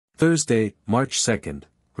Thursday, March 2nd,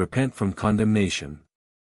 Repent from condemnation.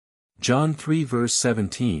 John 3 verse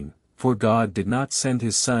 17, For God did not send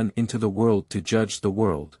his Son into the world to judge the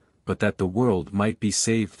world, but that the world might be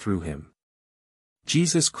saved through him.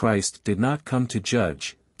 Jesus Christ did not come to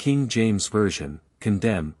judge, King James Version,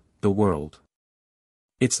 condemn, the world.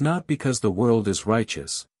 It's not because the world is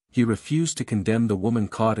righteous. He refused to condemn the woman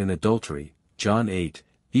caught in adultery, John 8,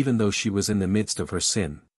 even though she was in the midst of her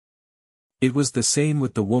sin. It was the same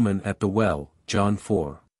with the woman at the well, John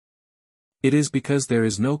 4. It is because there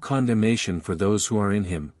is no condemnation for those who are in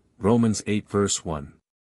him, Romans 8 verse 1.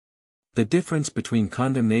 The difference between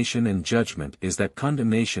condemnation and judgment is that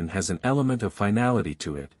condemnation has an element of finality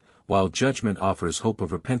to it, while judgment offers hope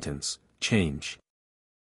of repentance, change.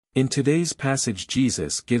 In today's passage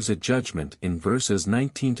Jesus gives a judgment in verses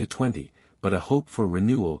 19 to 20, but a hope for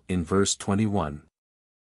renewal in verse 21.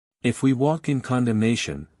 If we walk in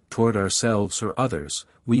condemnation, toward ourselves or others,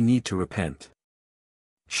 we need to repent.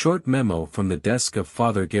 Short memo from the desk of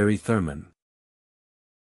Father Gary Thurman.